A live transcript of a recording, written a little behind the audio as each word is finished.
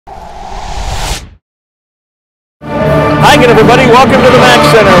evening, everybody. Welcome to the Mack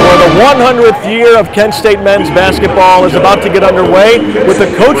Center, where the 100th year of Kent State men's basketball is about to get underway with the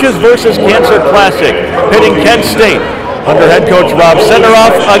Coaches vs. Cancer Classic, pitting Kent State under head coach Rob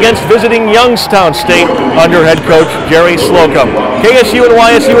Senderoff against visiting Youngstown State under head coach Jerry Slocum. KSU and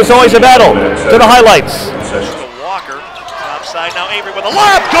YSU is always a battle. To the highlights. Walker, top side now. Avery with a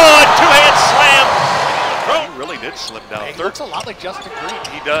lob, good, two-hand slam. He really did slip down. He looks a lot like Justin Green.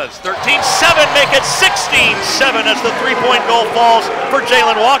 He does. 13-7, make it 16-7 as the three-point goal falls for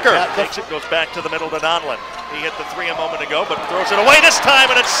Jalen Walker. Takes it, goes back to the middle to Donlin. He hit the three a moment ago, but throws it away this time,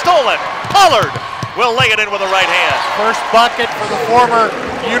 and it's stolen. Pollard will lay it in with a right hand. First bucket for the former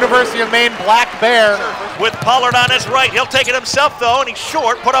University of Maine Black Bear. With Pollard on his right, he'll take it himself though, and he's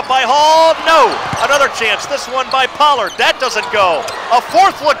short, put up by Hall, no. Another chance, this one by Pollard, that doesn't go. A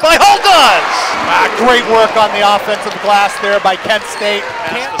fourth look by Hall does. Great work on the offensive glass there by Kent State.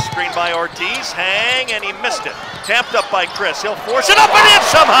 Pass the screen by Ortiz, hang, and he missed it. Tapped up by Chris, he'll force it up and in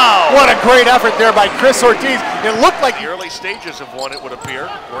somehow. What a great effort there by Chris Ortiz. It looked like the early stages of one, it would appear.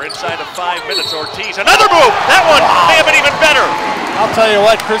 We're inside of 5 minutes. Ortiz, another move. That one may have been even better. I'll tell you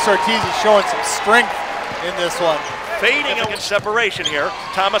what, Chris Ortiz is showing some strength in this one. Fading against separation here.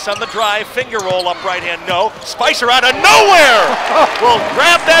 Thomas on the drive, finger roll up right hand, no. Spicer out of nowhere will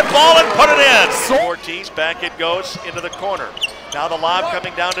grab that ball and put it in. Ortiz, back it goes into the corner. Now the lob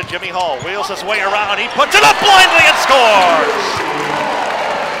coming down to Jimmy Hall. Wheels his way around, he puts it up blindly and scores.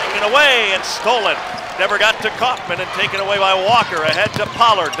 Taken away and stolen. Never got to Kaufman and taken away by Walker. Ahead to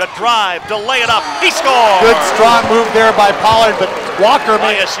Pollard, to drive, to lay it up. He scores! Good strong move there by Pollard, but Walker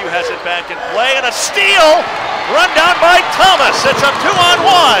ISU has it back in play, and a steal run down by Thomas. It's a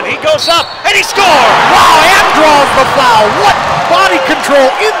 2-on-1. He goes up and he scores! Wow, and draws the foul. What body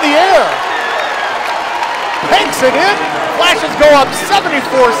control in the air. Banks it in. Flashes go up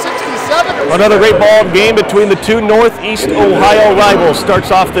 74-67. Another great ball game between the two Northeast Ohio rivals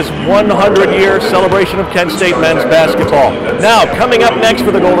starts off this 100-year celebration of Kent State men's basketball. Now, coming up next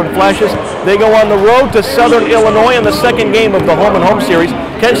for the Golden Flashes, they go on the road to Southern Illinois in the second game of the home-and-home series.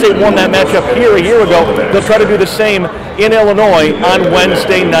 Kent State won that matchup here a year ago. They'll try to do the same in Illinois on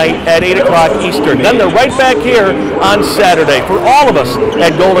Wednesday night at 8 o'clock Eastern. Then they're right back here on Saturday. For all of us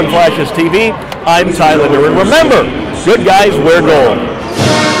at Golden Flashes TV, I'm Tyler. And remember, good guys wear gold.